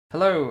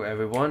Hello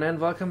everyone and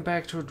welcome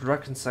back to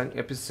Drakensang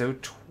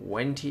episode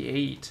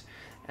 28.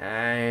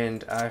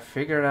 And I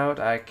figured out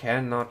I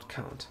cannot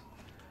count.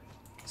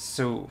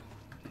 So,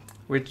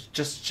 we're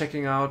just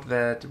checking out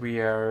that we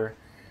are...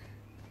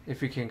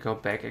 if we can go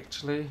back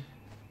actually.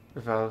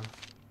 Without...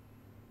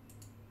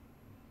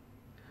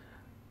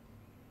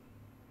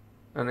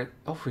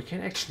 oh, we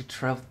can actually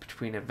travel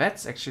between it.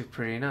 That's actually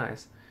pretty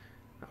nice.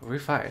 We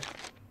fight.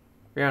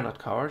 We are not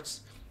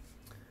cowards.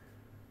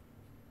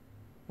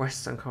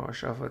 Western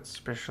course offered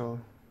special.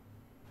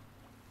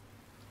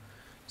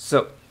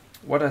 So,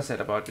 what I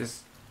said about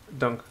this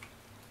dunk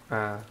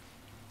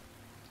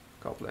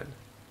goblin.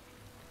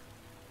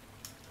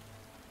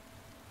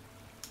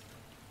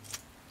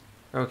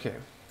 Okay.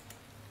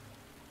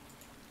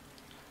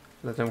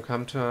 Let them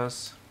come to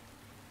us.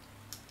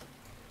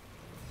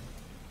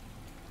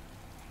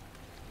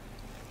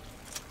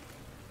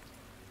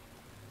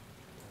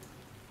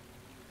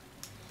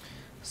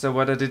 So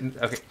what I didn't...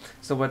 okay.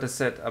 So what I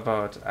said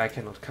about I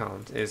cannot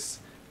count is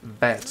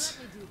that...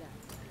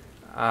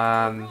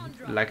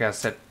 like I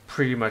said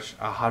pretty much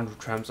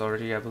 100 times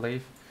already, I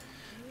believe.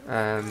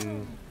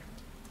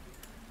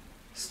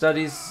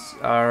 Studies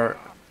are...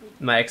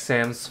 my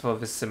exams for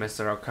this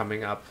semester are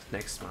coming up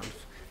next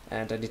month.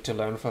 And I need to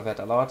learn for that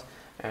a lot.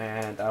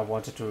 And I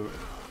wanted to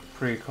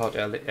pre-record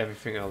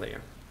everything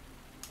earlier.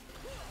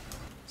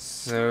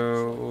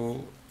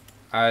 So...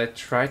 I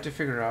tried to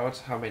figure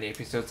out how many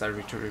episodes I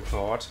need to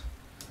record.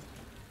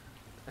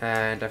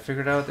 And I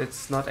figured out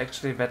it's not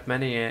actually that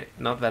many, and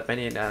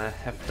I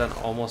have done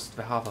almost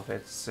the half of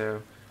it.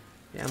 So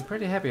yeah, I'm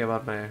pretty happy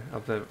about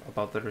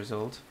the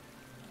result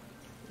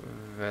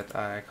that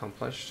I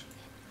accomplished.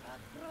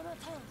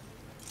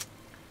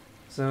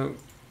 So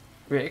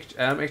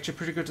I'm actually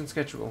pretty good in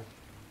schedule.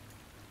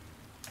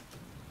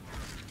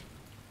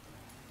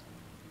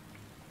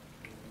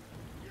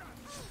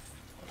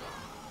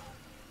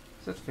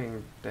 Is that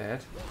thing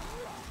dead?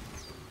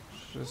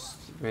 Just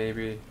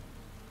maybe.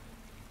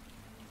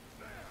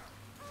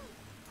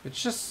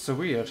 It's just so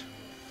weird.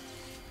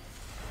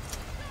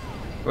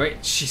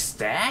 Wait, she's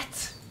dead?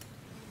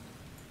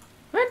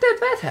 When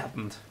did that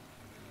happen?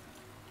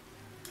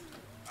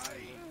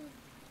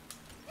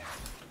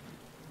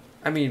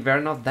 I mean,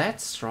 we're not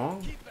that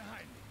strong.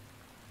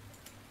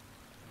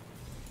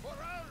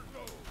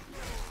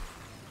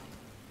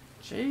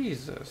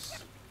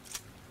 Jesus.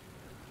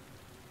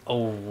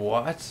 Oh,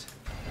 what?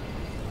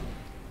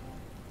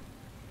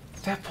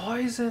 They're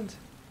poisoned.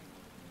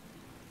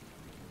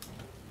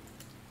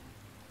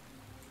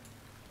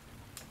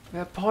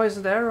 They're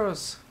poisoned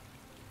arrows.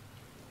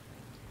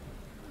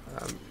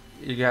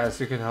 You guys,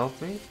 you can help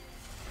me?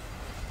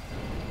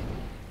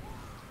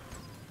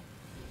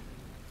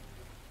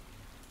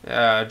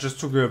 Yeah, I just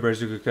took a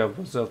basically care of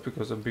myself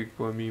because I'm big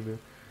boy meme.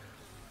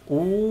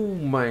 Oh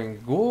my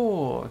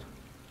god.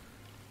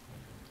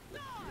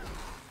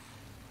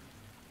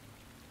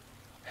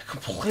 I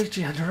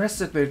completely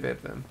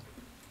underestimated them.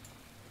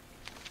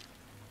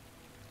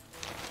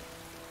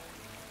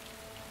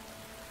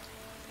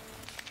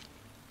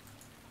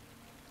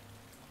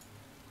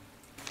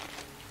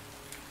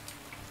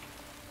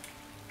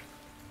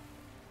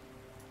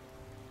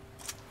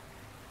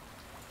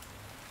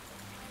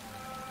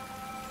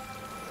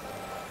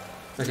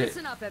 Okay.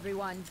 Listen up,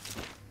 everyone.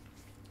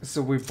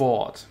 So we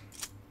bought,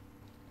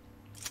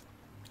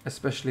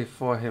 especially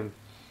for him.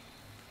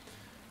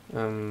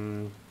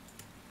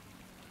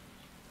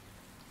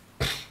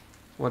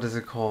 What is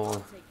it called?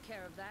 I'll take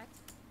care of that.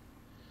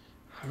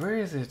 Where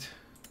is it?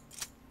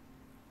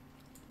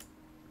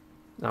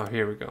 Now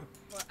here we go.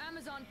 For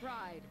Amazon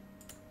Pride.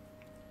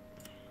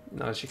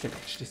 Now she can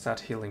actually start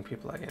healing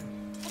people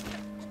again.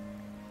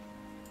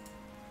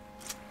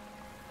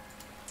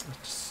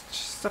 Just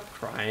stop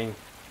crying.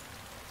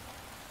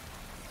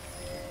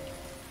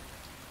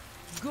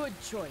 Good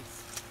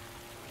choice.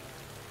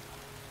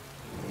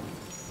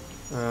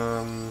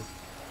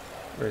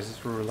 Where is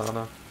it,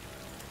 Rulana?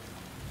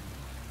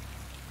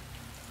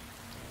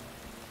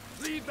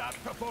 Leave that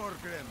to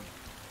Borgrim.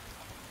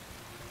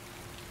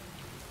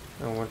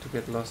 I don't want to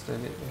get lost I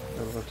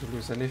don't want to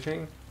lose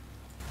anything.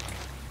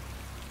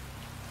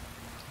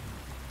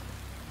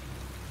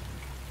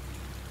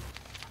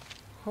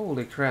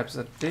 Holy craps,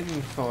 I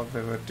didn't thought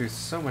they would do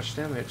so much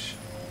damage.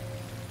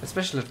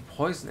 Especially with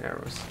poison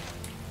arrows.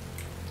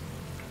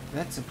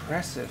 That's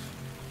impressive.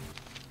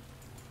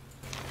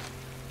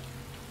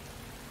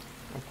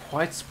 I'm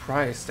quite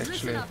surprised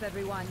actually. Listen up,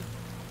 everyone.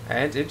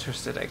 And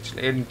interested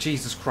actually. And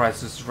Jesus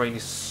Christ, this rain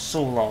is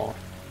so long.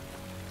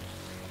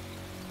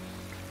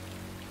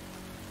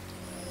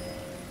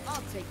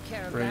 I'll take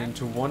care of Ran that.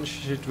 into one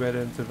shit right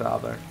into the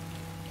other.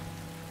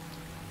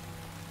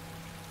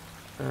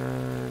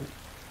 And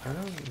I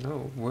don't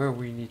know where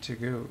we need to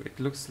go. It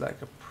looks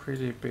like a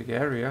pretty big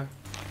area.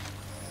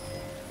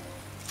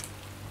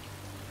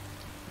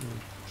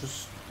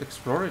 Just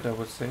explore it, I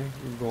would say.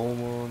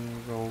 Golmon.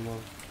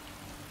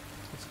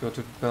 Let's go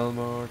to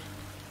Belmont.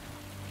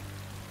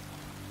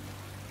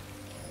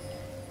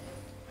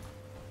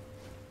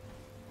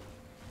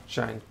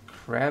 Giant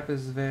crab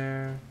is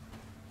there.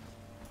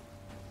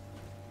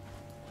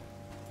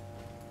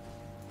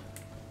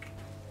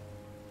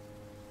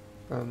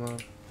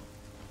 Belma.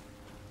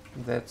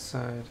 That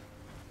side.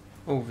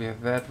 Oh, we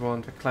have that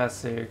one, the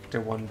classic, the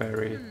one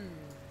berry.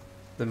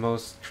 The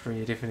most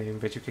creative name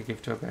that you can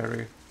give to a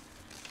berry.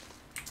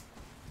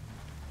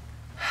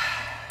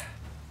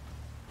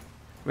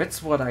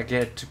 That's what I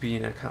get to be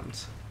in a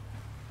cunt.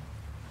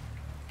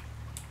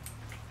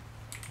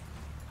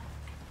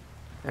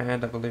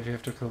 And I believe you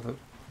have to kill the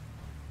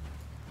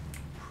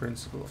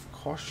Principle of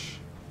Kosh.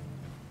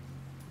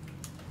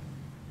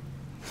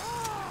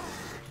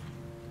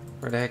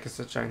 Where the heck is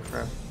the giant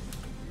crab?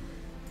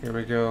 Here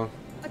we go.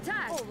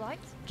 Attack! All right.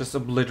 Just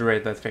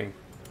obliterate that thing.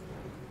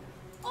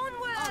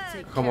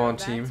 Onward! Come on,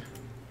 team.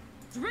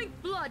 Drink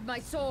blood, my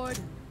sword.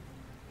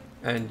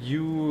 And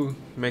you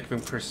make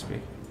them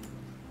crispy.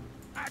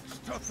 Axe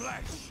to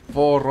flesh.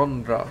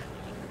 Vorondra.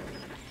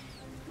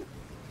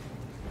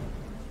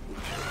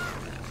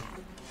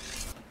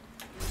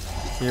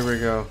 Here we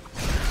go.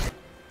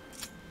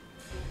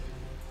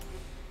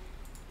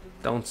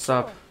 Don't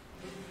stop.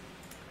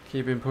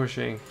 Keep him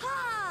pushing.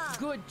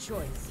 Good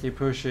choice. Keep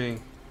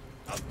pushing.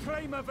 I'll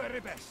try my very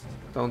best.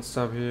 Don't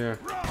stop here.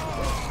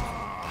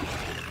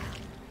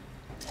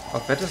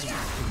 Oh,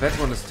 that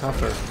one is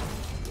tougher.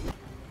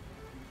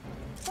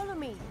 Follow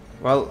me.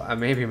 Well, I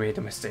maybe made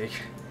a mistake.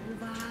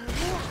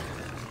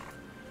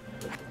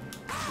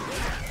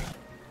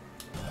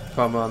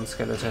 Come on,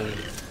 skeleton.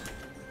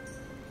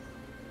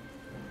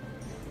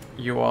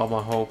 You are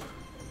my hope.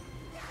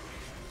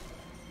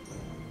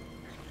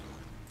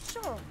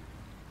 Sure.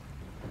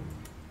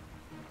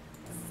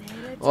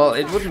 Well,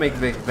 it would make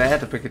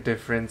that a big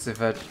difference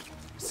if I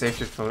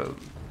saved it for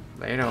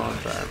later on,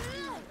 but...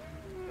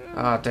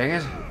 Ah, dang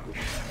it.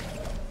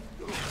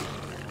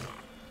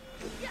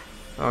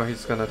 Oh,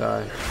 he's gonna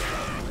die.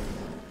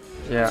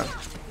 Yeah.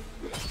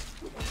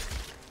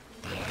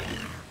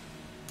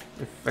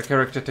 If a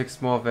character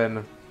takes more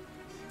than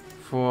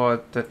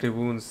 4 deadly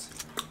wounds,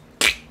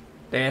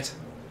 dead.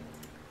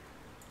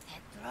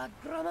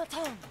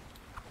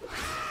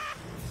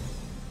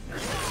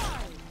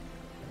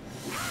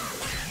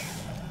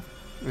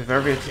 With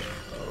every...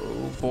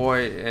 Oh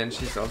boy, and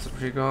she's also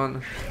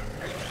pre-gone.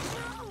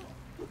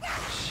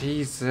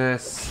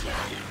 Jesus.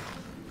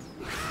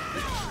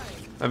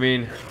 I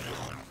mean,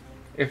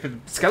 if a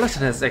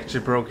skeleton has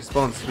actually broke his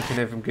bones, we can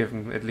even give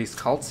him at least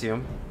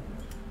calcium.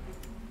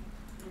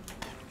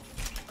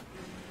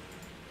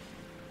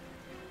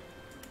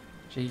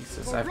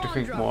 Jesus, I have to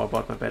think more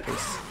about my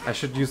battles. I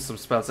should use some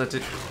spells. I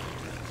did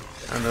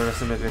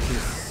underestimate it.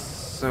 He's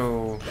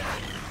so...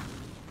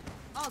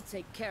 I'll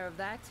take care of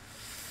that.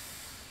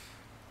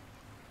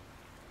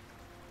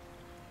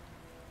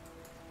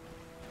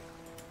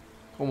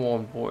 Come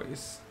on,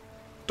 boys.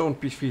 Don't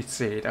be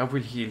fixated. I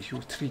will heal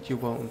you. Treat your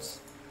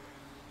wounds.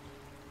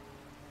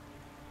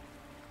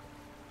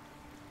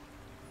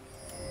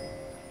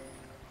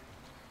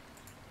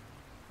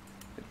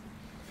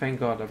 Thank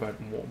God about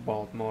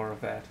more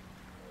of that.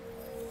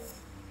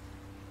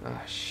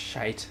 Ah,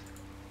 shite.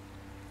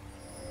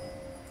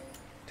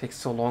 Takes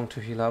so long to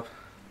heal up.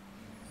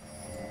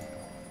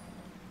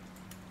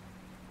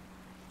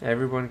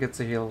 Everyone gets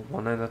a heal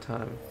one at a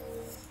time.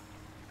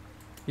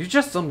 You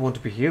just don't want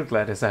to be healed,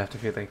 Gladys, I have the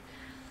feeling.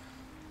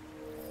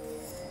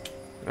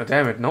 Oh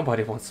damn it,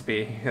 nobody wants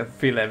to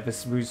feel like the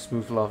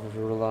smooth love of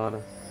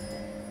Rulana.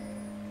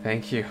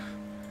 Thank you.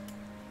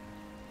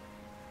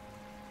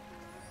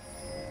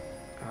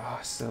 Ah,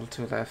 still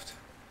 2 left.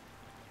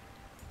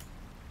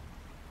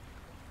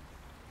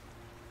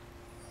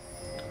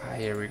 Ah,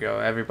 here we go.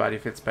 Everybody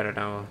feels better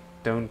now.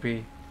 Don't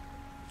be.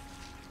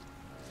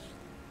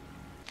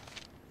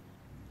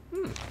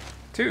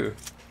 2.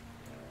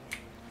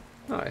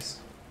 Nice.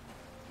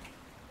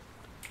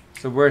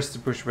 So where's the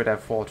bush that I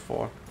fought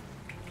for?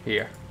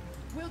 Here.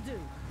 Will do.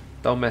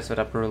 Don't mess with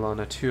up,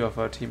 Rulana. 2 of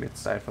our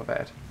teammates died for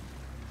that.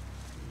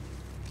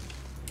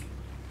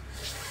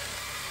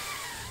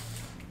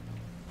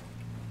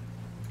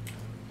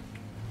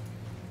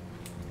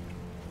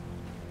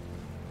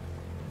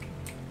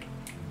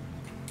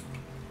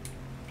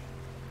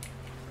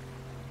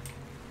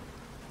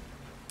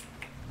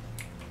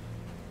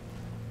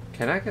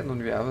 Can I get on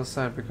the other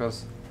side,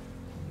 because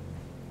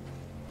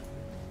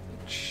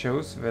it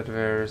shows that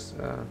there's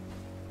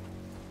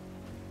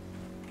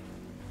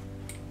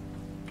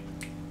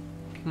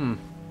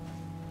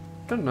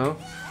don't know.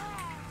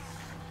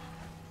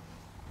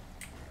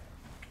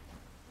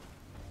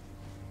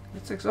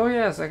 Oh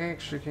yes, I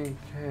actually can.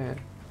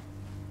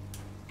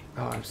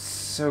 Oh, I'm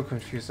so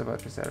confused about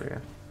this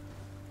area.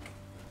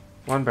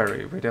 1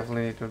 berry. We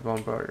definitely need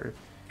 1 berry.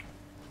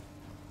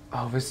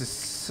 Oh, this is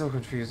so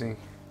confusing.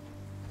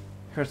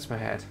 Hurts my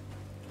head.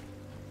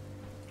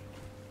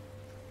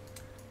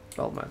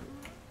 Bellman.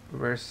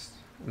 Where's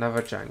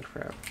another giant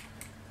crab?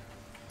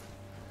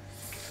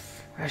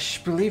 I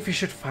believe we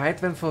should fight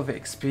them for the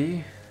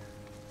XP.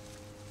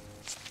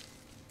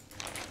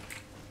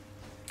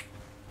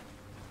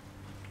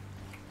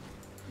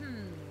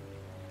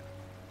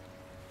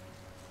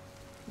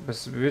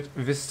 But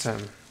this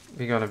time,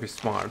 we're gonna be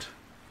smart.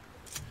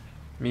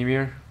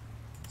 Mimir,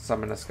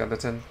 summon a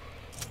skeleton.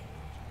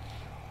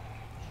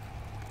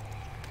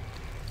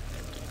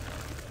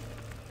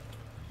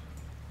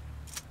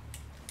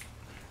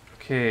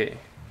 Okay.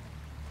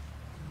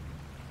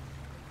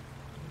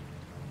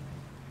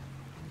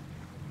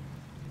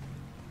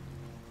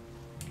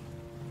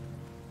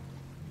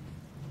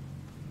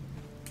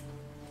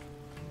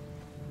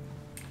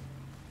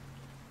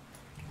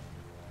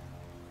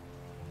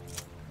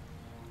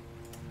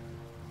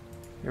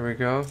 Here we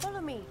go.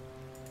 Follow me.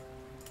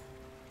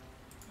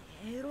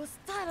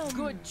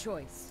 Good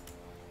choice.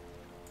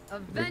 we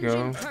Avenging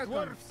go. Kirkham.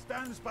 Dwarf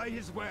stands by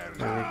his word.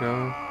 There we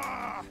go.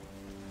 Ah!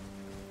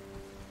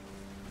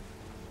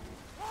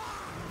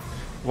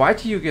 Why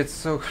do you get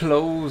so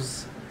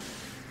close?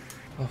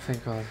 Oh,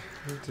 thank God.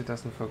 It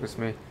doesn't focus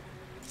me.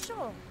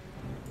 Sure.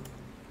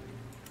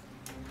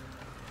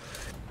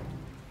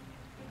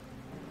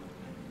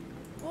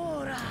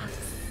 Ora.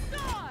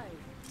 Die!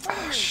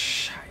 Ah,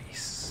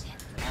 scheiße.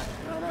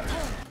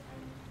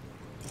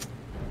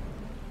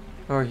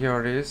 Oh, here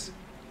it is.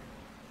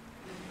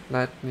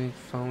 Lightning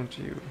found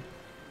you.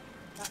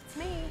 That's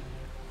me.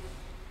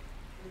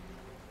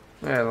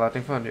 Yeah,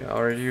 lightning found you. I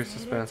already used the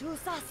spell.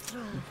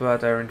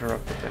 But I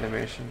interrupted the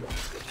animation.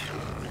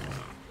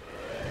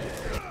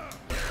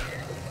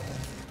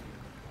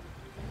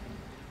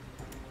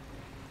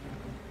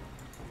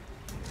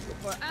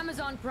 For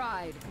Amazon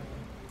Pride.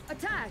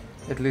 Attack!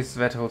 At least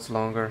that holds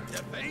longer.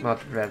 Not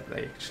red,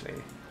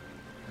 actually.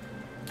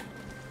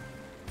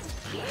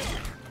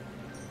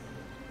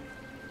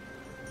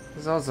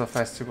 There's also a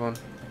feisty one.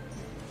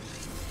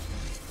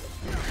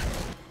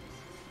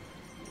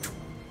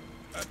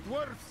 A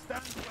dwarf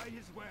stands by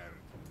his word.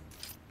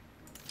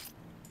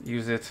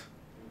 Use it.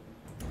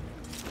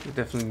 You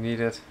definitely need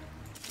it.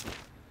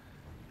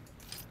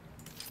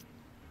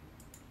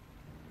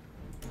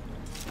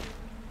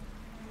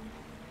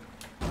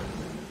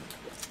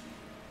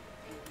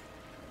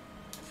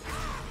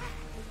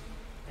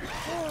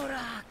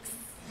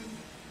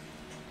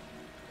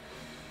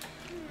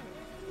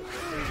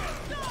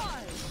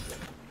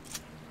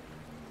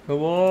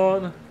 Come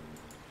on!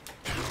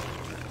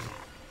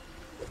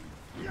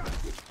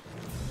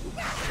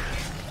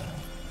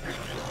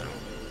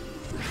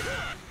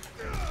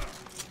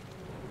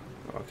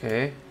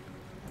 Okay.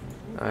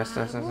 Nice,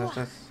 nice, nice, nice,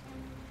 nice.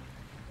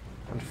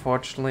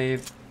 Unfortunately,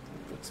 the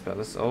spell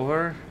is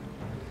over.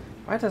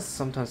 Why does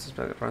sometimes the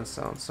spell run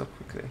down so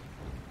quickly?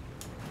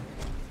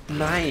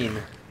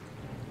 9!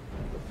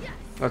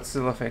 But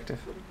still effective.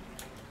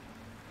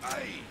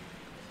 Aye.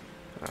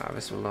 Ah,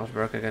 this will not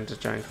work against the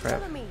giant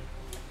crab. Follow me.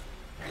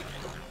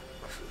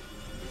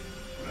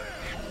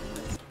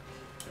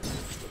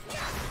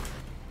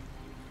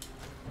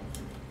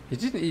 He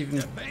didn't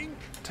even Think?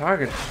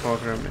 target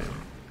program,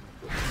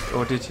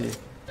 or did he?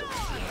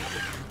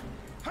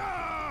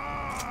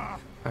 Ah!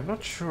 I'm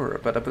not sure,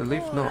 but I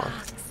believe not.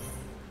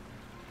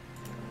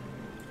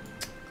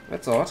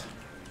 That's odd.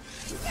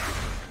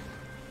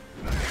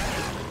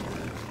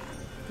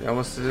 We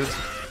almost did it.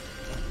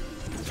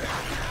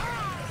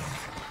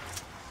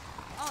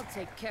 I'll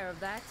take care of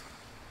that.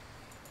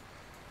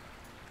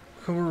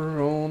 Come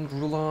around,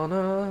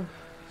 Rulana.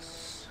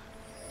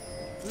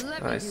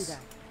 Let Nice. me do that.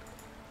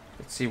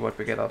 Let's see what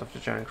we get out of the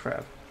giant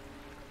crab.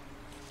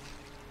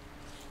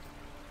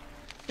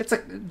 It's a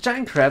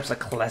giant crabs are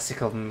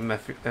classical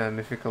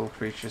mythical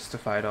creatures to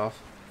fight off.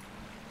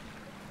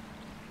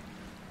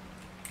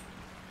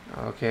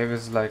 Okay,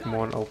 this is like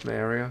more an open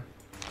area.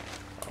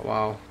 Oh,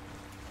 wow.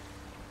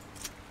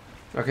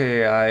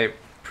 Okay, I'm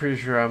pretty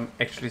sure I'm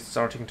actually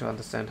starting to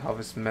understand how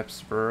these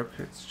maps work.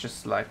 It's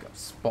just like a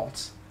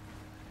spot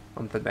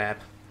on the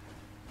map.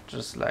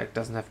 Just like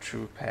doesn't have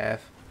true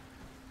path.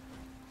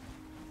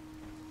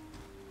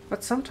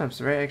 But sometimes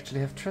we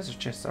actually have treasure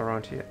chests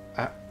around here.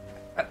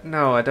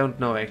 No, I don't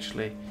know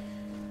actually.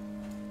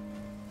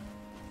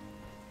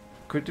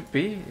 Could it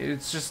be?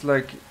 It's just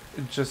like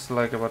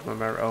about my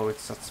memory. Oh, it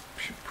starts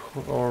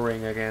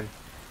pouring again.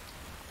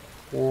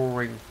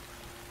 Pouring.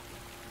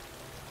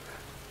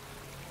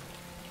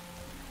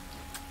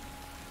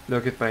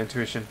 Look at my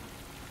intuition.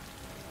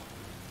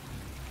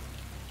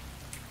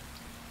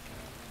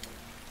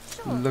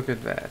 Sure. Look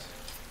at that.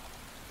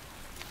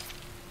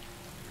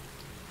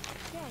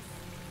 Yes.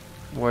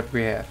 What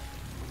we have.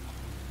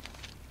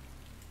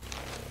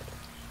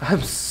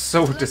 I'm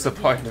so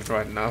disappointed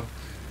right now.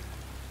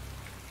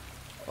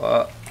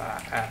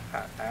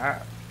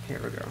 Here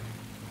we go.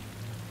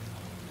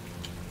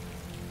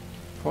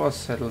 4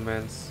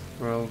 settlements,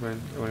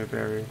 whirlwind,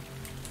 Oniberry.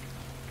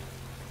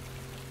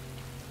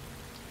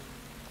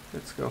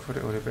 Let's go for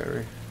the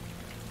Oniberry.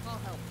 I'll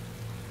help.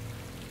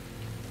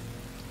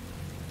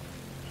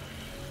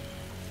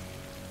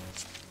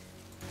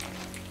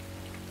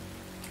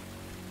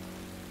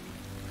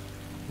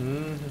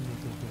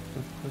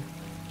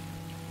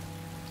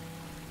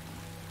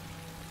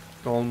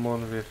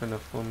 Dolmon, we have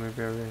enough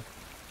Oniberry.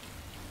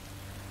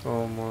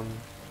 Dolmon,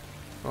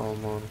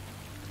 Dolmon.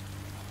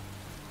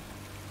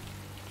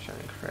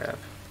 Giant crab.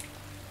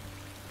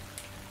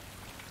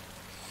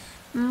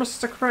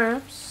 Mr.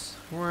 Krabs,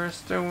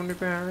 where's the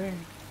Oniberry?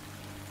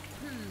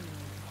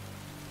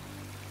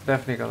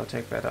 Definitely gonna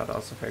take that out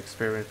also for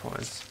experience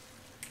points.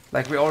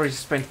 Like we already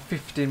spent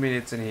 15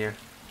 minutes in here.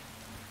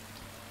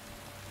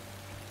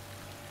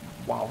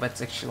 Wow,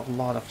 that's actually a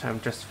lot of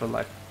time just for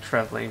like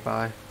traveling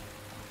by.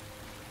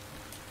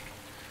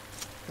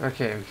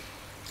 Okay.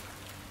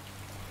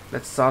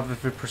 Let's start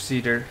with the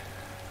procedure.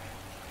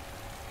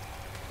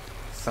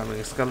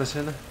 Summoning a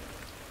skeleton.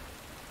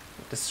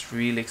 This is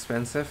really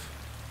expensive.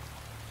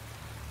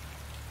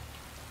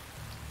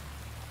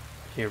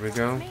 Here we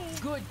go. Me.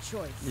 Good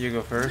choice. You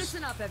go first.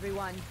 Listen up,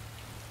 everyone.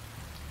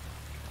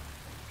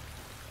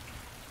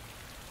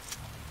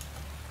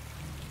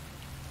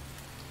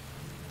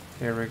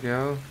 Here we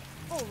go.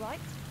 All right.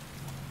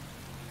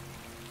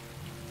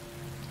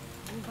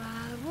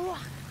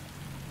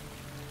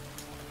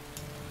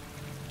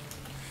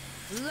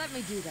 Let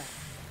me do that.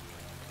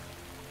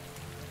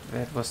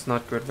 That was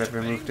not good that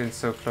we moved in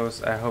so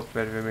close. I hope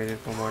that we made it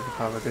for more to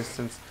cover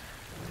distance.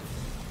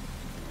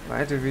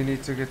 Why do we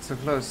need to get so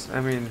close?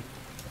 I mean,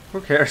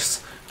 who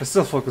cares? We're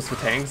still focused for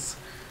tanks.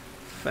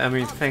 I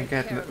mean, I'll thank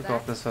take care of that.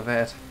 goodness for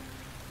that.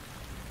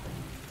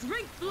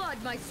 Drink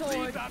blood, my Leave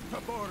sword. that to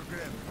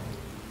Borgrim.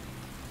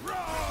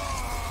 Roar!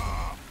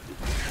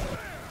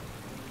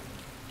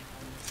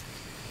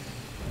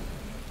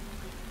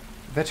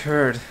 That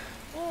hurt.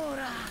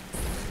 Ora.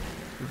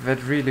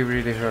 That really,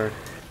 really hurt.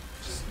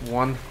 Just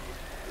one.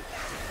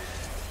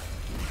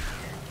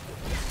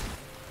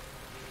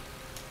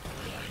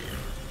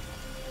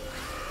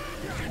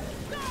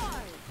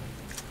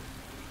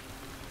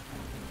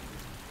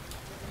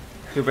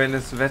 Too bad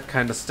it's that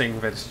kind of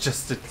sting that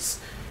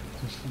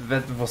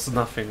that was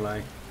nothing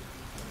like.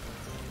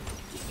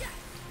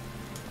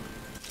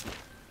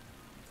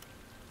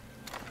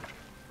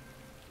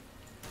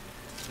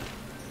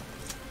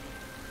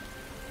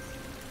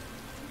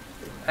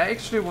 I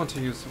actually want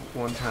to use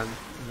one time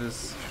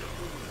this.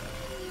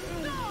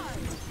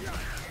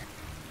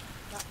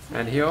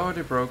 And he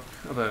already broke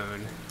a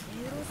bone.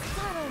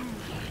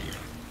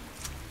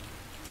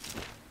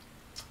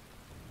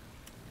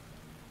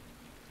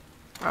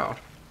 Oh.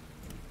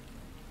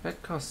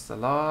 That costs a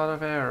lot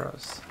of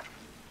arrows.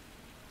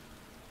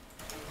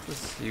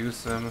 Just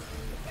use them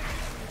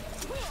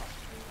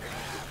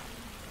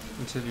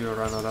until you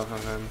run out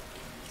of them.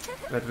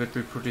 That would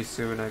be pretty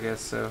soon, I guess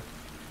so.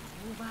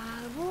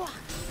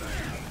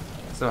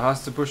 So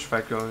how's the bush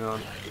fight going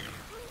on?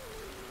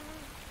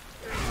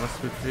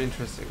 Must be pretty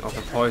interesting. Oh,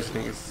 the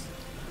poisoning is...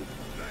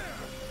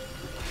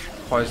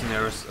 Poison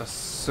arrows are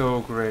so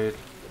great.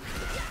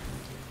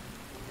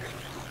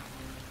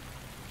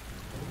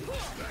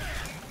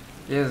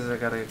 Yes, I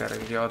gotta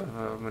get out of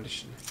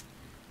ammunition.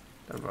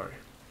 Don't worry.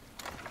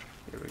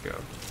 Here we go.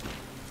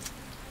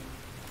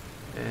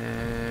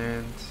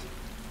 And...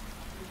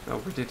 Oh,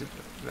 we did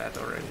that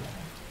already.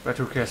 But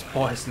who cares?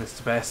 Poison is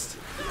the best.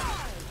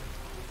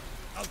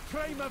 I'll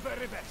try my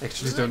very best.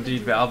 Actually, don't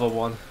need the other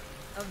one.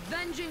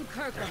 Avenging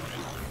Kirkham.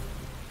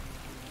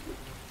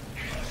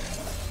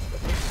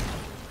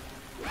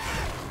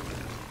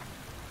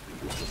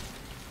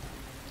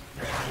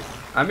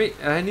 I mean,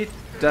 I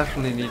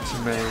definitely need to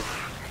make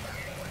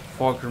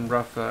Fulcrum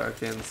rougher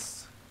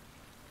against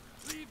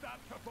Leave that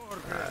to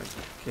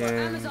Borgrim.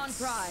 Amazon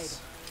Pride.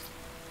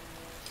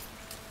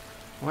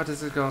 what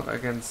is it called?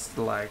 Against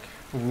like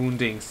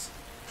woundings.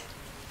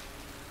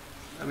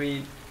 I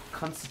mean,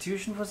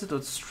 Constitution was it,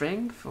 or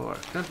Strength, or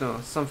I don't know,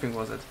 something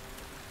was it.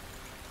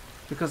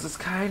 Because it's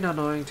kind of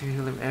annoying to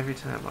heal him every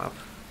time up.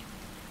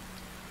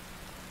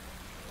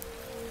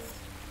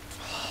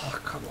 Oh,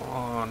 come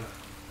on.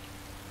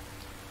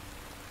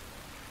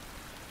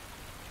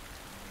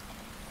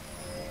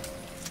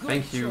 Good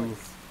Thank you.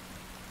 choice.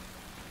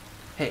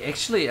 Hey,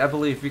 actually, I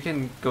believe we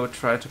can go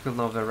try to kill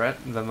another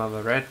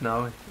red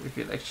now. If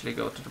we actually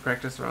go to the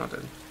practice round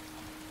and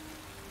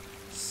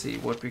see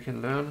what we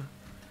can learn.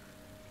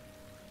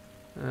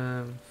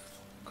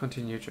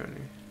 Continue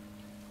journey.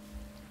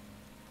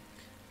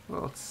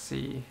 Well, let's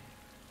see.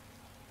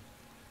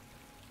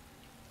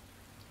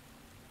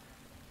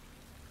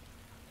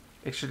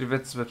 Actually,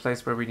 that's the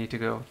place where we need to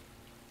go.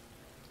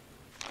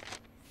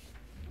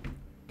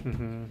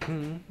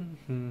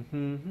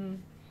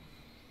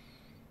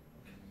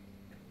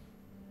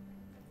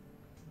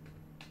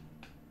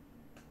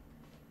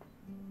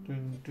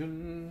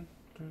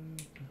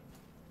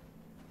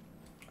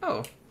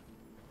 Oh,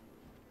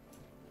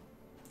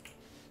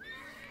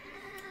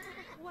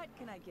 What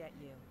can I get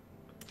you?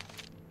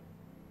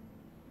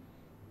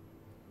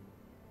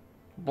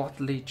 blood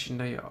leech in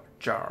the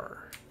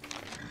jar.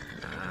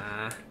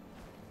 Nah,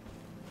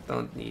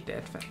 don't need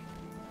that thing.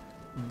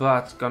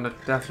 But gonna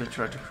definitely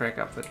try to crack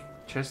up the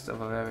chest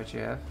over there which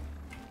you have.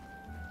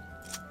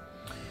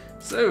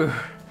 So,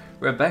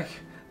 we're back.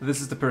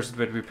 This is the person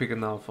that we're picking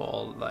now for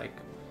all, like,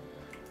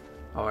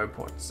 our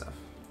important stuff.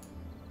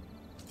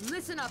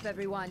 Listen up,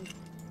 everyone.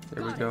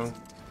 There we Got go. it.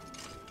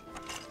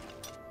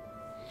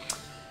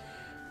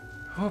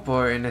 Oh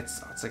boy, and it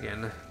starts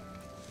again.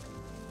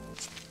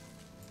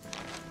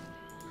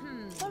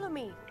 Follow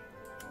me.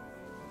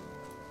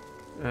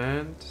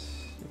 And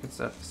you can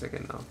start this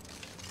again now.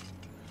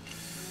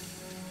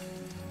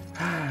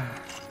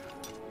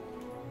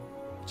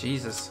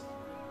 Jesus.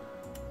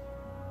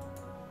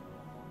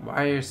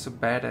 Why are you so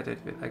bad at it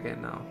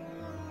again now?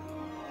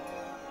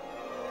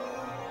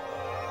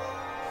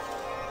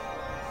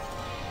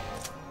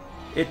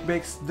 It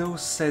makes no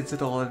sense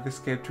at all in this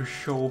game to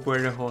show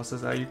where the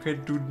horses are. You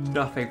can do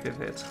nothing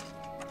with it.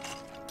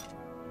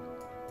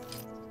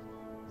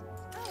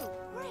 Oh,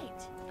 great.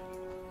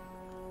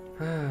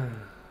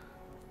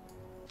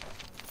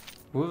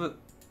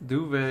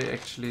 Do they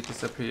actually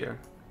disappear?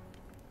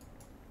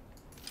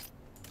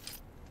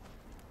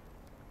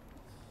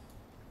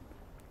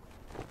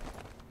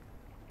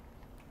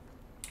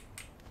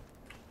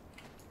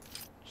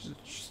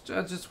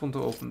 I just want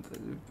to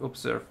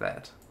observe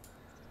that.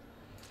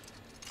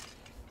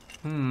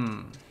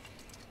 Good.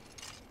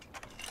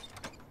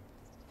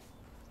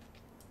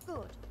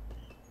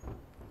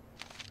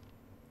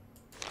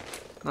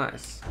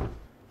 Nice.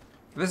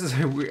 This is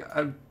a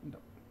weird.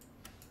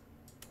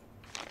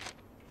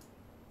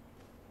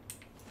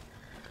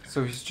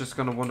 So he's just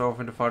gonna wander off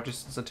in the far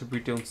distance until we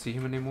don't see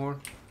him anymore.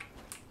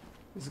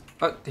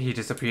 He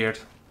disappeared.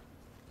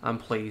 I'm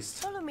pleased.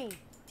 Follow me.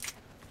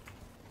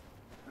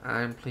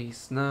 I'm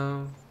pleased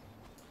now.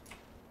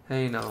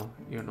 Hey now,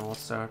 you're not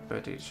start,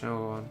 but it's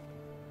show on.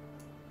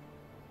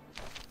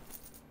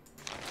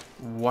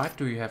 Why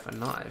do you have a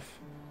knife?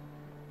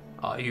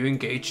 Are you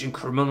engaged in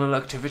criminal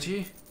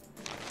activity?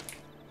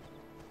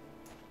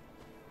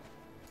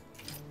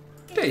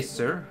 Hey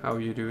sir, how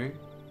are you doing?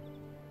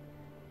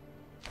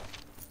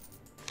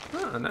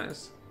 Ah,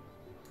 nice.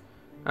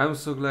 I'm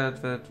so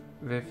glad that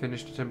they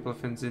finished the Temple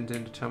of Inzinda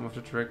in the time of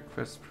the Dragon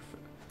Quest.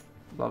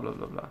 Blah blah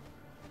blah blah.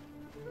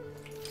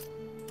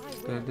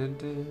 Dun, dun,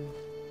 dun.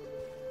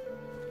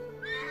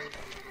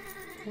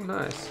 Oh,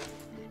 nice.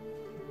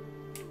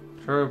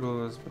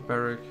 Terrible is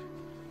barbaric.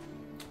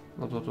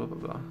 Blah blah blah blah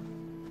blah.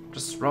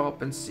 Just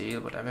rob and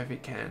steal whatever we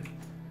can.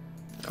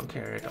 I don't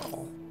care at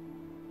all.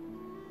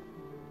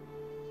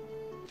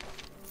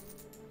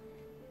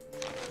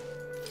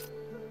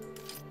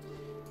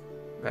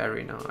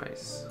 Very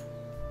nice.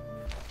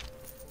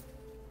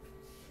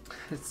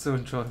 It's so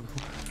enjoyable.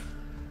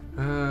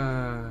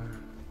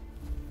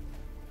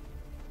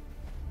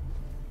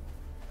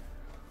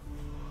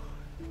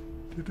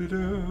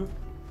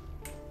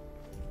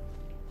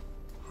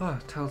 Ah,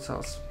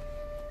 telltales.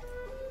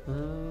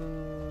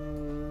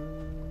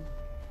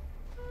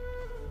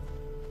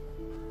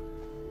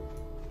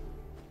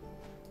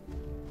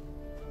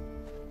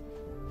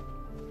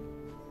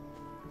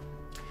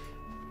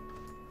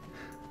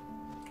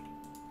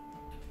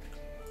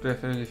 Do you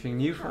have anything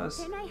new for us?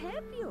 How can I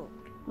help you?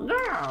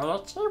 Yeah,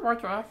 let's see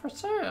what you have for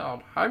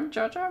sale. I'm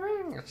Judge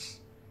Wings.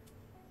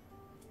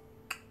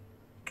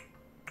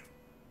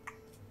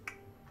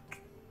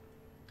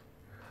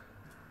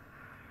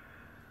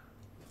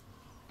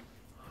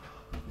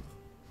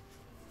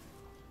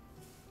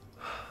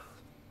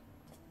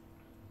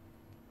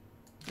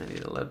 I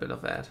need a little bit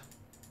of that.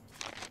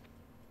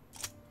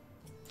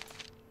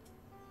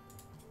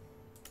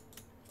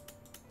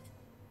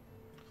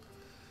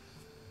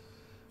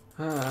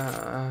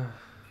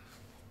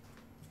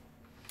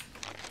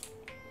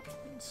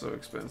 So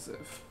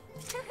expensive.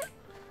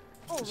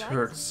 It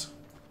hurts.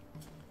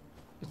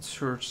 It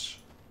hurts.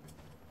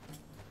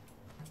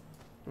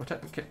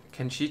 What?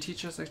 Can she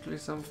teach us actually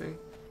something?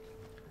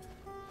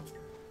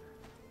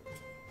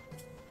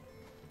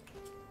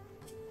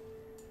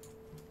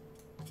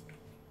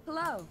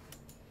 Hello.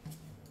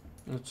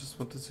 I just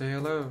want to say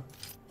hello.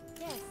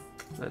 Yes.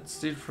 Let's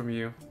steal from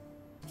you.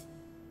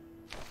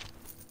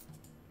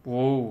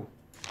 Whoa.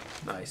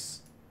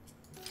 Nice.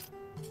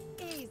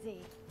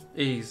 Easy.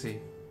 Easy.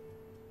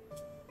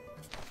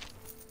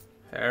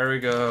 There we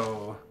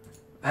go.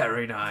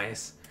 Very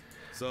nice.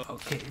 So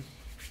Okay.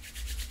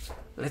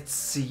 Let's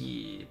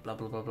see. Blah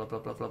blah blah blah blah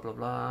blah blah blah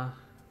blah.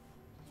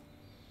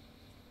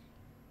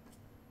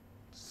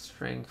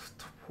 Strength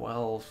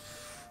 12.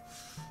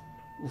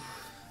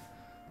 Oof.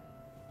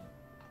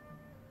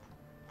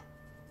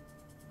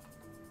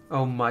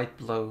 Oh, might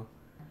blow.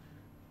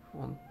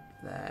 Want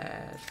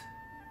that.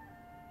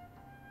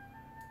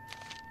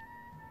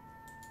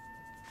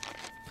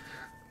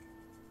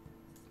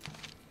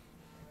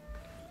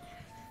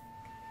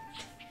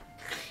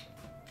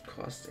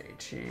 Cost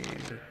 18.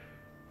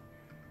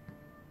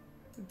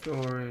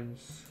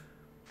 Endurance.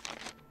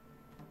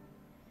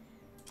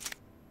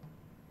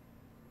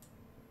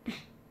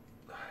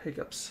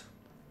 Hiccups.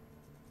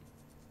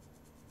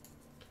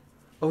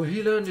 Oh,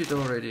 he learned it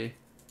already.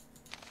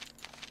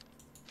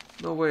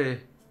 No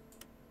way.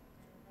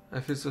 I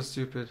feel so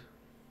stupid.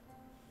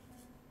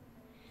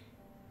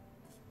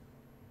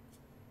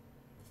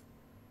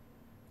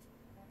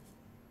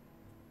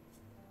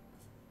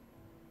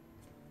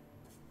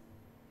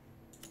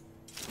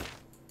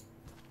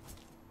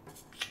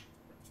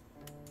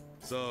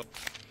 so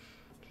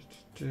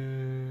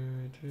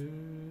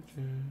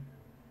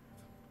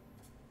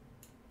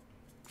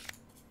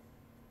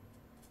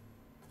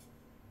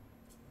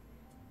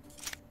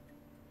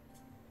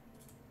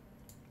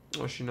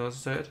Oh, she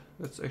knows that.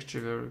 That's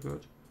actually very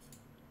good.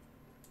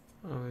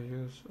 I will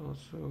use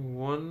also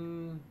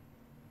one.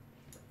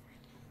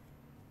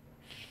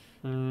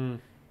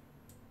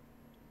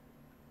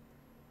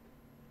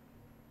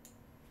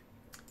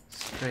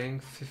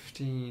 Strength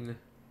 15.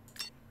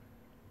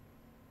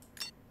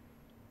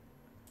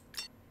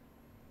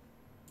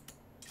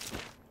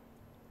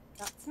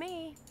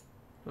 me.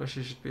 Oh,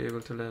 she should be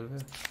able to land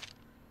there.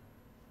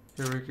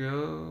 Here we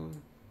go.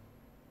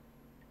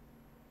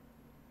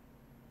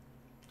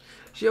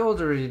 She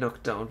already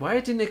knocked down. Why I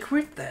didn't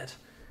equip that?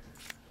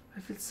 I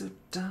feel so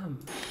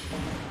dumb.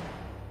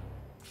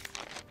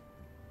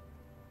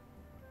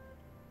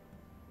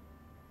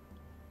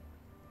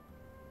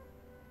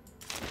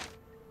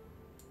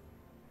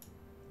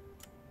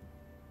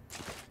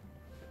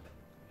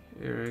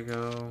 Here we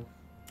go.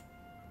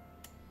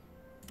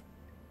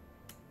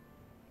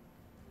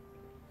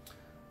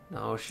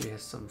 Now she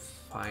has some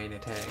fine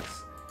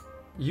attacks.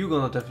 You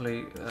gonna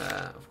definitely,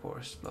 of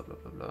course, blah blah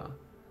blah blah.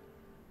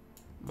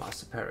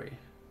 Master parry.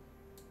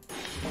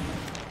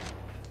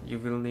 You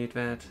will need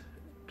that,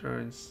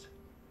 turns.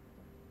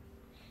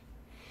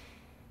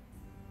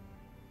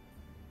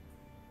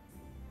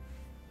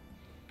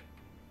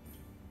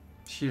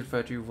 Shield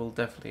fight you will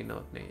definitely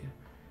not need.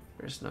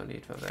 There's no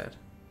need for that.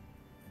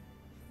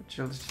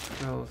 Agility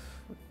 12.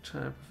 What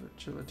type of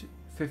agility?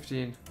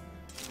 15.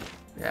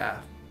 Yeah.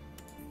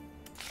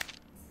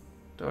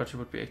 Dodge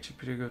would be actually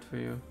pretty good for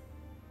you.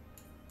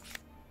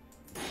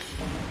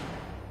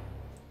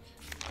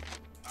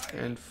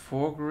 And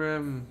 4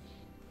 gram.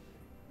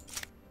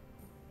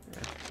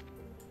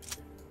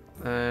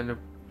 Yeah. And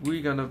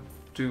we're gonna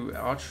do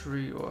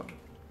archery or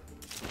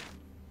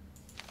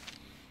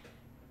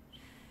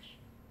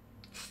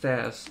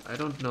stairs. I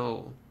don't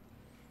know.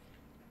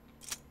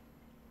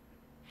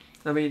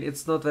 I mean,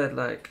 it's not that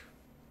like.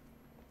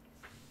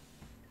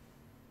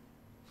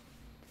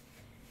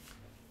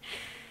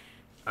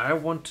 I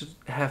want to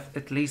have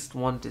at least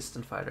one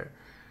distant fighter.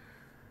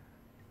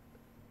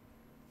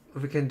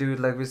 We can do it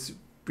like this.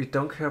 We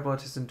don't care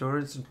about his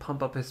endurance and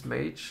pump up his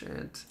mage,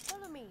 and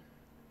Follow me.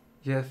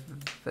 you have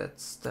that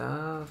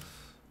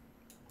stuff.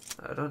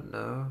 I don't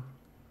know.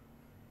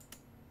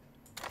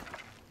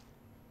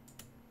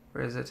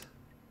 Where is it?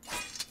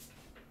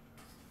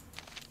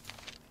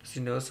 He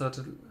knows how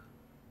to.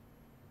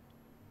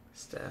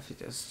 Staff, he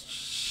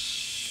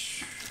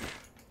just.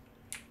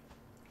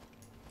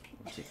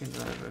 You can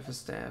run with a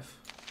staff.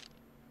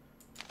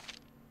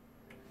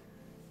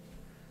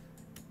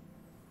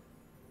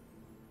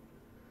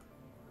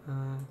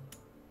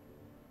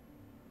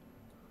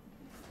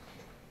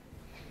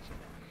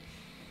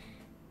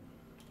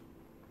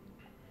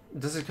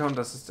 Does it count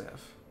as a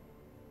staff?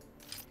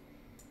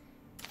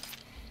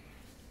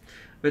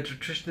 The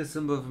traditional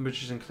symbol of a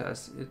magician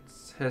class. It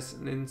has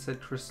an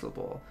inside crystal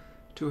ball,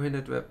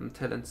 two-handed weapon,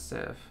 talent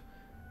staff,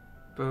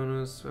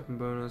 bonus, weapon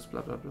bonus,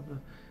 blah blah blah blah.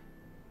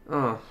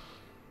 Oh.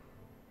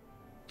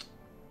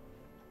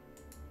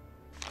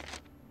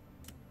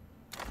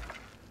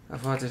 I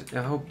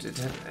hoped it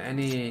had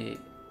any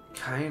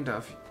kind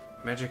of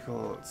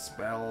magical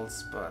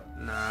spells, but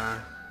nah.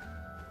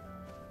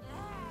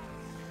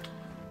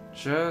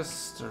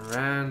 Just a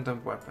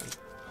random weapon.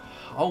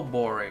 How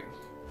boring.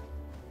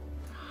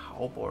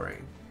 How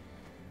boring.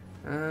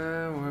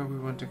 Where we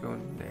want to go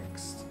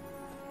next?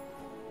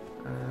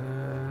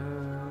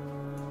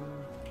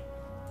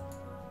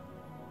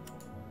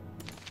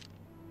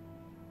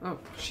 Oh,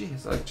 she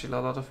has actually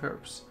a lot of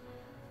herbs.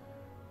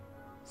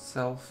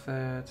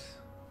 Self-fed.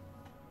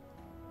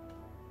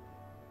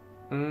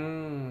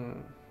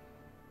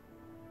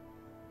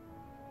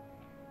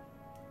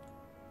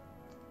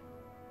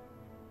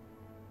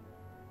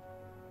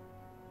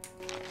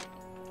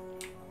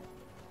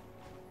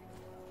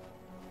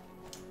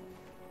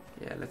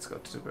 Yeah, let's go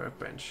to the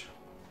workbench.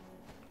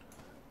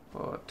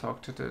 Or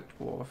talk to the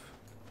dwarf.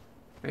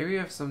 Maybe we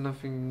have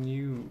nothing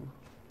new.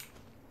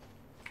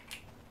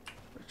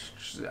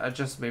 I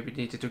just maybe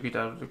needed to get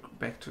out of the,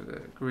 back to the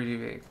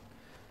greedy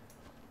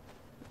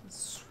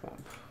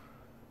swamp.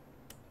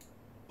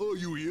 Oh,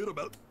 you hear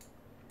about?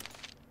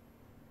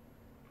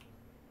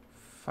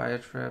 Fire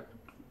trap,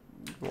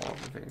 dwarf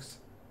things.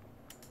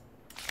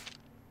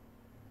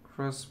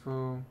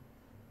 Crossbow.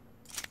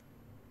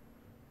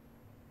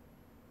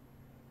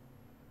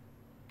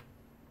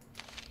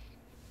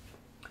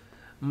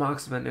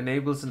 Marksman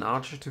enables an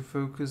archer to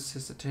focus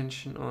his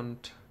attention on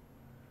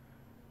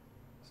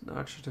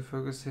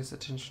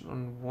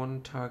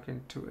one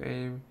target to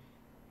aim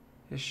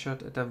his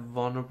shot at a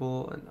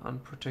vulnerable and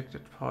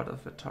unprotected part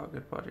of the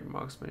target body.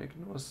 Marksman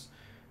ignores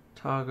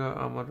target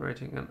armored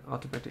rating and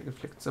automatically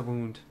inflicts a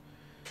wound.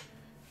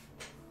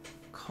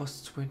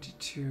 Cost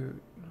 22.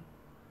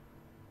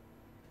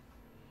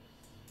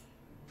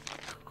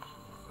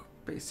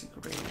 Basic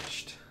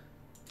ranged.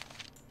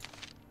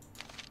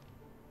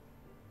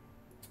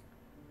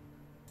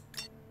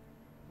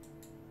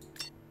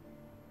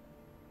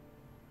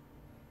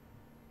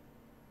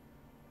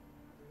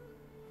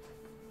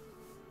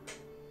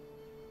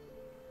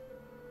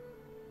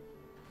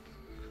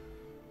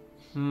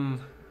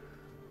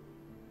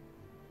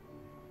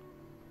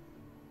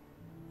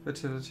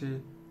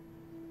 Fertility.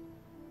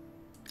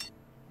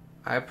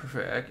 I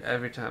prefer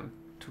every time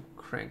to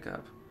crank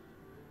up.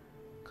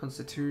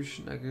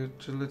 Constitution,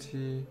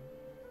 agility,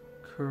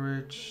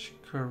 courage,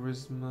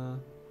 charisma,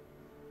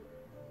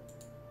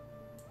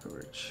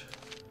 courage.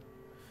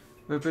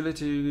 My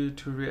ability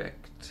to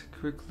react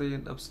quickly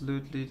and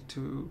absolutely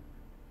to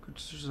good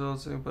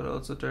results, but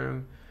also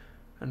daring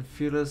and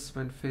fearless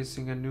when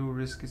facing a new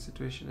risky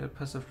situation. And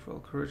passive roll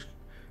courage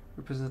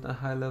represent a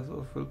high level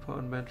of willpower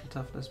and mental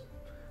toughness.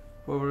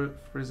 Power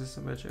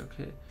resistant magic.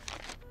 Okay.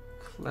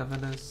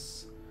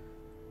 Cleverness.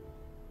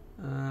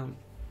 A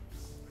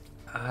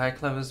high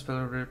cleverness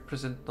will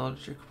represent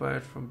knowledge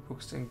acquired from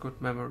books and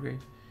good memory.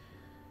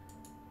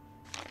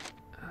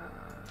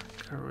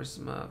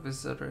 Charisma.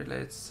 Wizard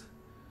relates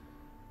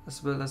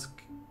as well as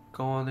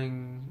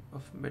gawning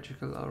of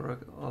magical aura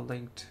are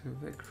linked to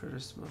the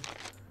charisma.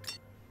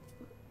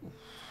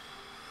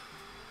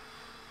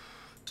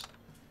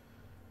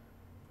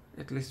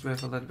 At least we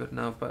have a little bit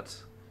now,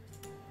 but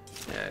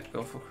yeah, I'd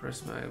go for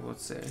charisma, I would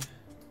say.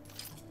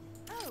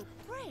 Oh,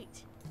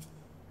 great.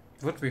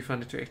 Would be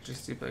funny to actually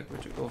see like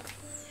would you go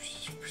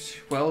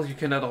well, you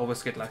cannot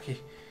always get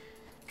lucky.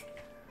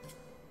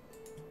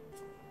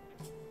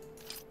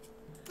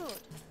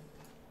 Good.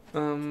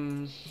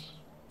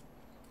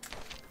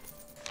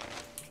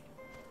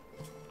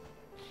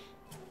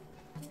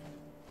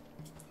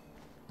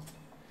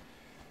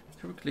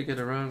 Quickly get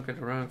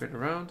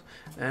around,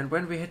 and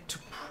when we head to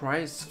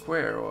Price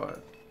Square, or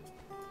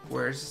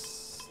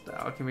where's the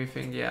alchemy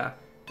thing? Yeah,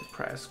 the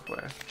Price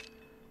Square.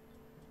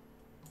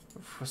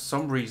 For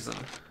some reason.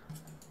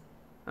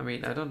 I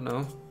mean, I don't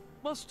know.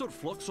 Master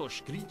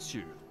Fluxosh greets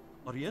you.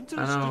 Are you I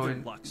interested know, in not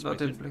in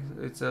blacksmithing?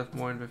 itself,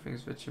 more in the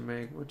things that you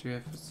make. What do you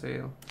have for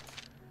sale?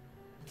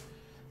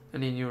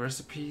 Any new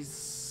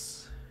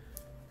recipes?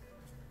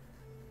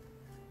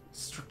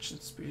 Instruction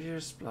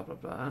spears, blah blah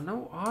blah.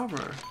 No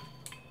armor.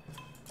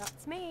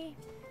 That's me.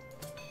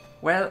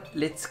 Well,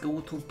 let's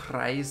go to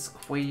Price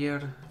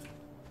Square.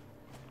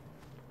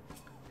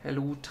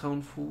 Hello,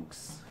 town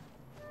folks.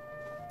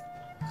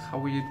 How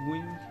are you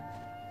doing?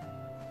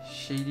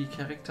 Shady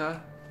character.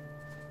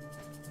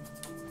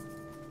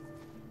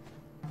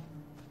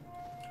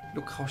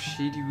 Look how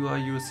shady you are.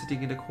 You're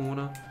sitting in the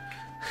corner.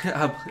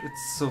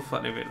 It's so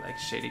funny with like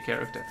shady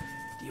character.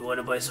 Do you want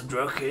to buy some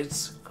drug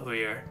kids? Come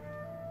here.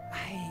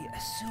 I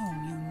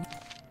assume you.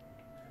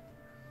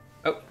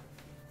 Oh.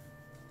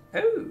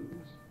 Oh.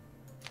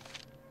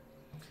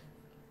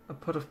 A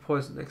pot of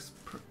poison.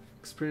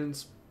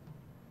 Experienced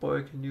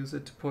boy can use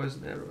it to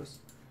poison arrows.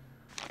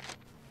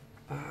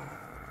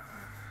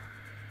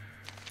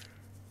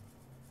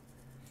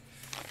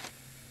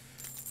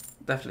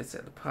 Definitely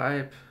sell the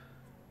pipe.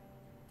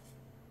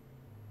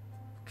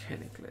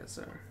 Volcanic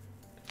laser.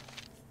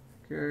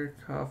 Gear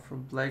carved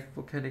from black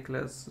volcanic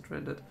laser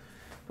surrendered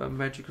by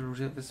magical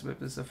routine. This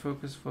map is a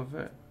focus for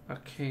the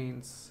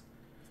arcanes.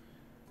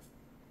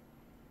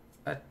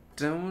 I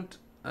don't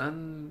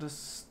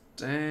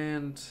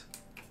understand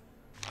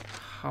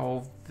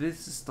how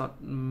this is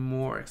not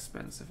more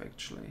expensive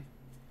actually.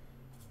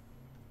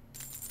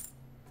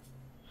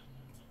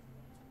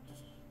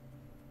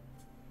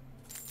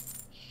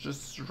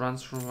 Just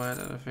runs through right,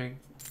 I think.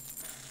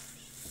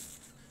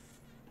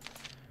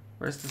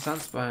 Where's the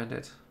suns behind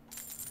it?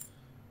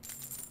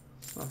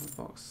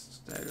 Snuffle box,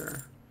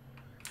 dagger.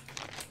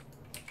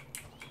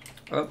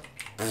 Oh,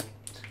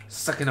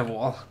 stuck in a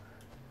wall.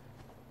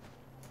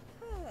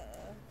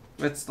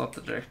 That's not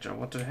the direction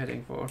what they're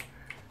heading for.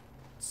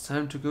 It's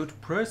time to go to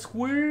Price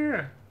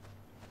Square.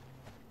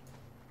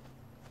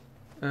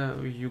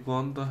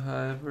 Uganda,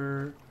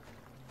 however,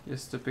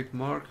 is the big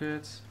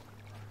market.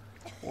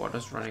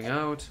 Water's running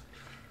out.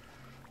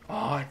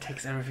 Oh, it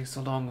takes everything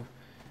so long.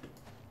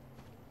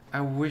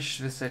 I wish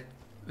this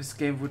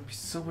game would be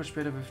so much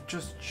better with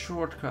just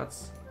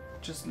shortcuts,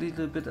 just a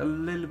little bit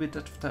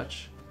of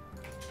touch.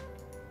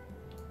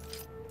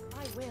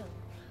 I will.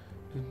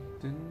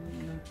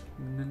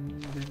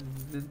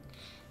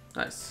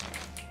 Nice.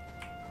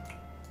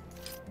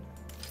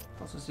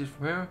 Also see it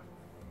from here.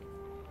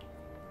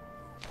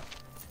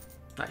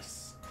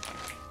 Nice.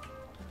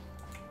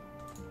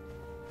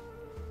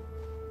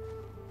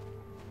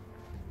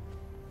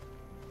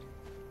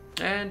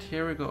 And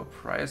here we go,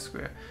 Price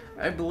Square.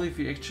 I believe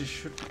we actually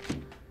should.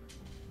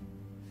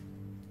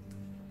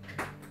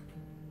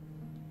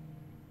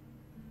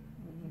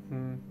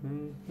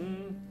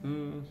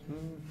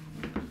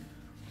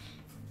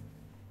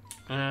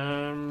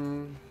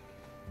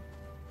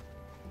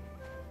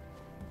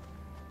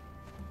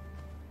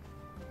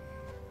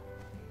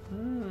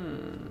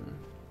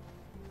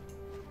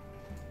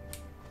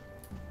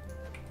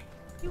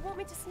 You want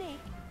me to sneak?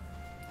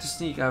 To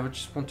sneak, I would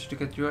just want you to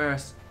get your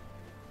ass.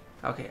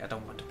 Okay, I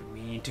don't want to be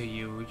mean to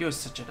you. You're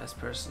such a nice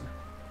person.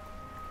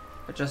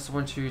 I just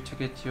want you to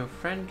get your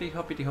friendly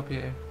hoppity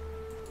hoppy.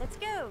 Let's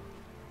go.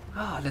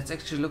 Ah, let's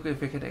actually look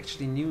if we can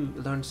actually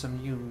learn some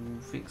new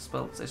things,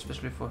 spells,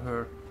 especially for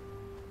her.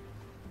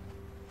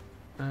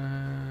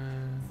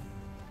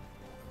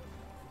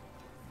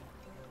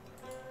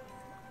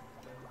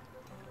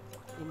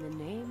 In the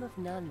name of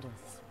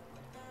Nandus,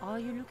 are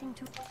you looking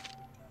to...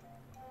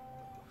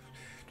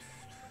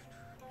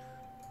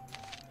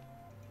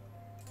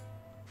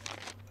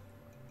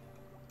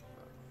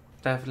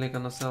 Definitely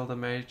gonna sell the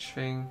mage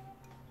thing.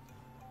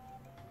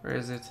 Where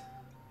is it?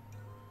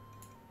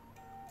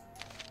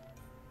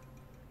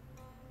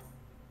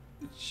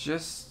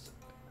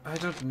 I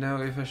don't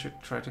know if I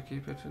should try to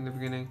keep it in the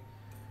beginning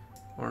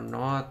or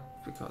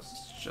not, because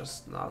it's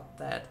just not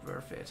that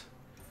worth it.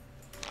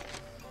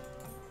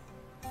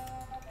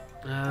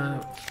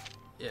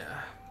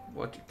 Yeah,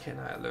 what can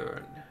I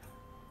learn?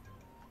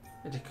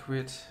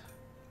 Adequate.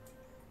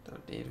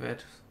 Don't need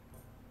that.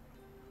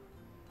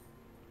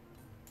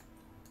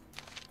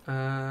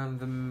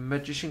 The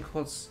magician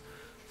calls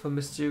for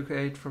mysterious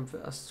aid from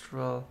the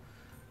astral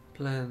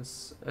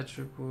planes.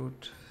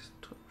 Attribute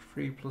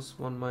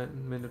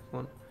 3+1 minute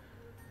 1.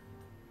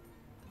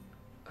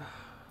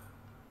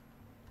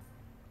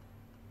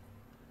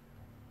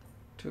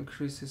 To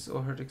increase his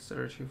or her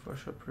dexterity for a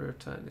short period of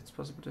time, it's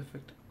possible to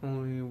affect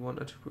only one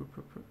attribute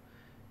per.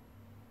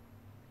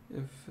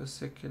 If a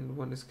second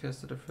one is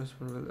casted, the first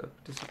one will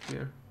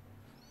disappear.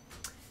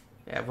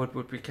 Yeah, what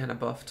would be kinda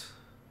buffed?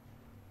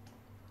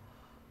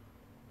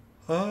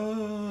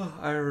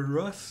 Iron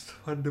Rust,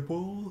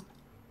 Thunderbolt,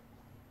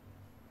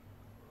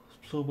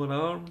 Slow one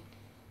arm.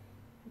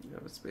 Yeah,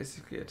 that's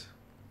basically it.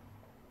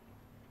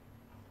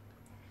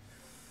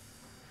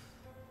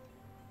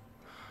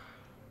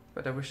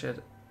 But I wish I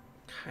had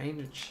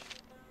kind of.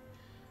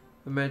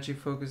 The magic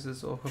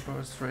focuses or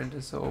her strength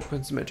is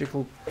opens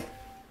magical.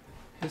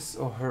 His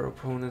or her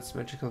opponent's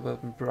magical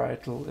weapon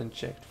brittle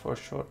inject for a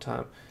short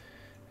time.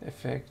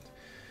 Effect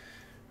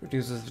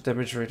reduces the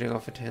damage rating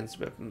of enhanced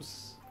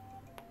weapons.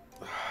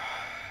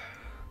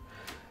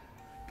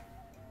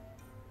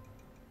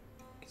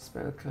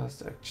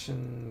 Spellcast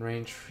action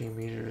range 3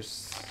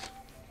 meters.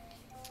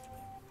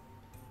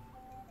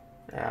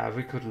 Yeah,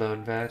 we could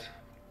learn that.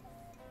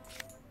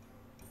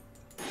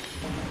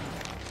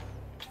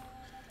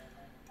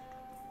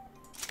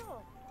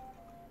 Sure.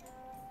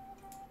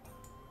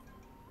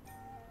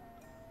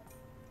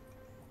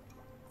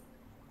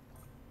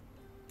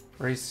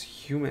 Raise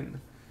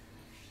human.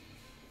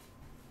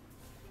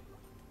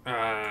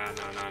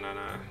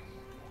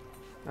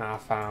 No.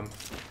 Farm.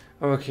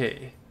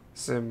 Okay.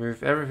 So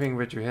move everything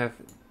that you have.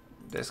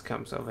 This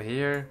comes over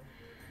here.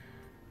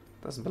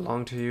 Doesn't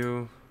belong to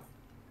you.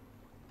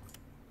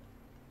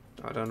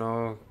 I don't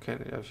know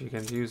if you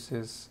can use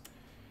this.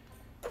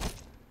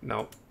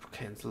 No,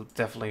 cancel.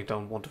 Definitely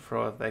don't want to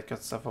throw that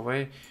good stuff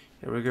away.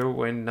 Here we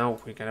go. And now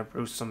we're gonna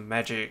brew some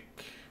magic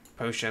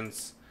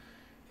potions.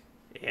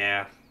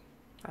 Yeah,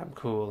 I'm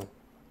cool.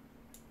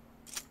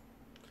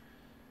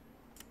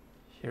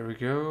 Here we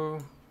go.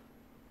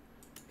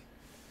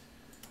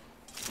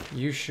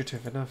 You should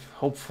have enough,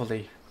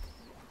 hopefully.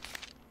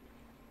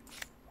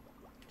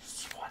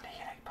 Just one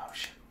healing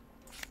potion.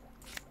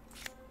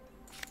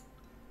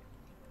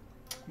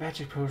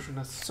 Magic potion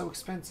is so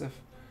expensive.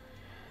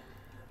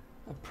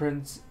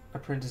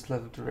 Apprentice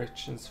level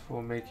directions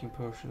for making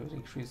potion that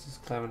increases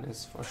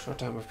cleverness for a short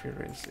time of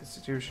period in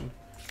institution.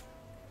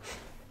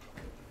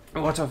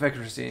 What of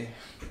accuracy?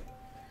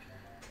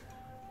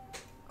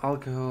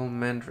 Alcohol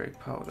mandrake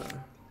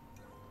powder.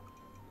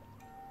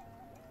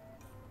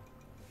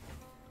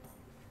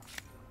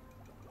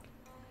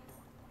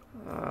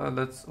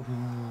 Let's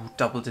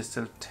double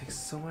distill takes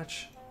so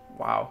much.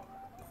 Wow.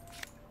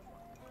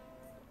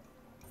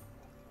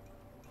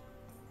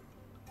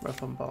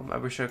 Weapon balm. I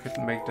wish I could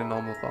make the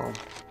normal balm.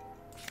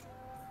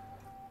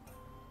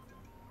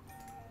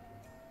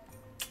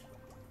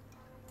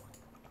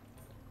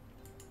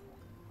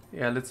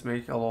 Yeah, let's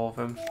make all of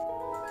them.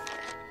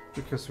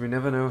 Because we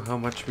never know how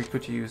much we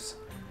could use.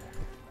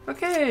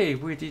 Okay,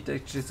 we did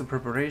actually some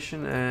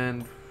preparation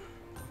and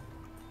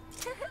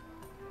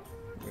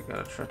we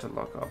gotta try to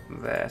lock up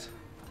that.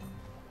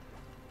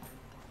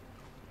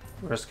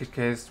 Worst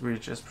case, we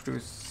just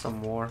produce some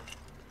more.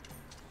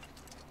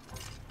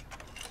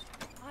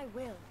 I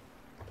will.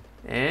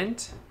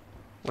 And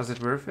was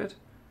it worth it?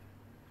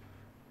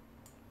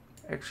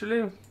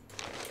 Actually,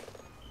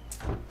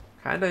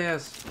 kinda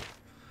yes.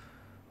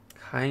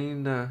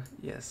 Kinda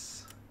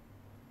yes.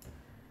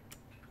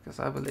 Because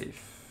I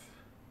believe.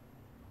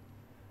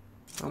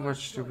 How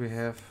much do we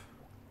have?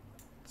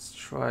 Let's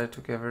try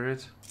to gather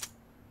it.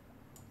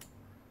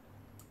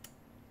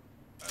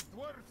 A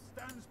dwarf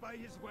stands by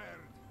his word.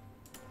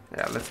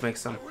 Yeah, let's make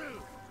some. I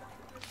will.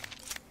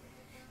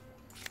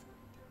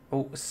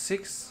 Oh,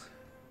 6.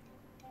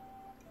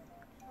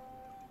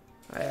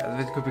 Yeah,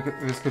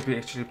 this could be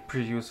actually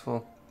pretty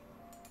useful.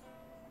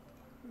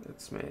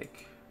 Let's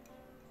make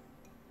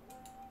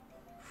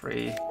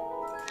 3.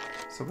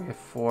 So we have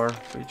 4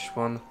 for each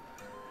one.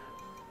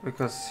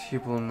 Because he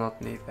will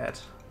not need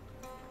that.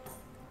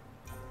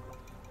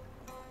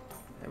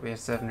 Yeah, we have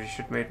 7, we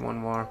should make 1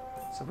 more.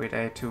 So we'd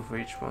add 2 for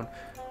each one.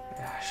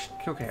 Yeah,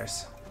 who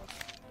cares?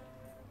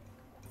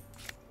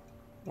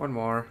 1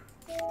 more.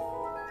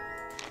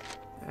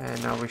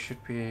 And now we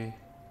should be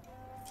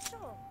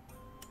Sure.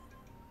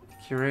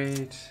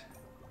 curate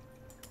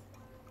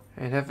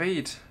and have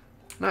 8.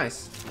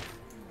 Nice.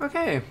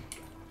 Okay.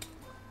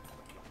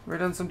 We've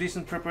done some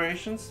decent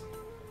preparations.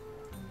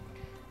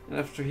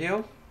 Enough to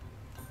heal.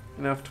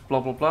 Enough to blah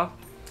blah blah.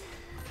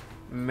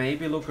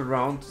 Maybe look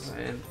around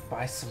and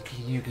buy some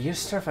new gear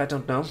stuff, I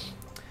don't know.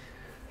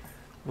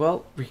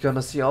 well, we're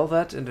gonna see all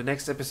that in the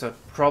next episode.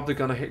 Probably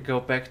gonna go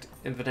back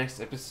in the next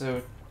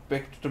episode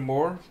back to the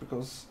moor,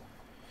 because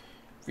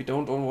we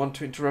don't want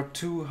to interrupt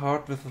too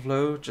hard with the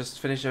flow. Just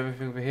finish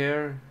everything over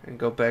here and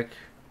go back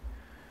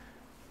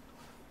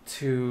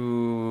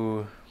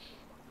to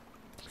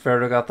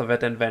Ferdok after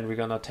that, and then we're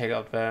gonna take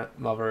out the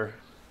mother.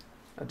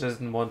 I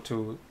didn't want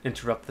to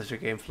interrupt the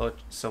game flow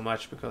so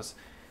much because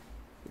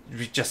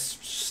we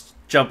just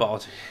jump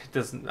out. It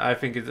doesn't. I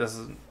think it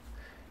doesn't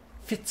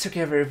fit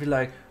together if you're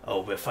like,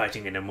 oh, we're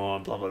fighting in the moor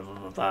and blah blah blah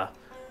blah blah.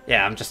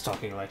 Yeah, I'm just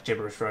talking like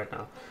gibberish right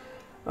now.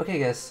 Okay,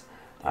 guys.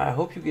 I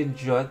hope you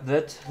enjoyed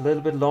that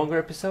little bit longer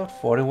episode.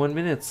 41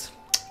 minutes.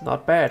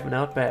 Not bad,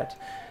 not bad.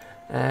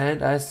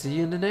 And I see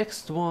you in the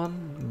next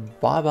one.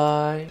 Bye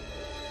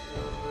bye.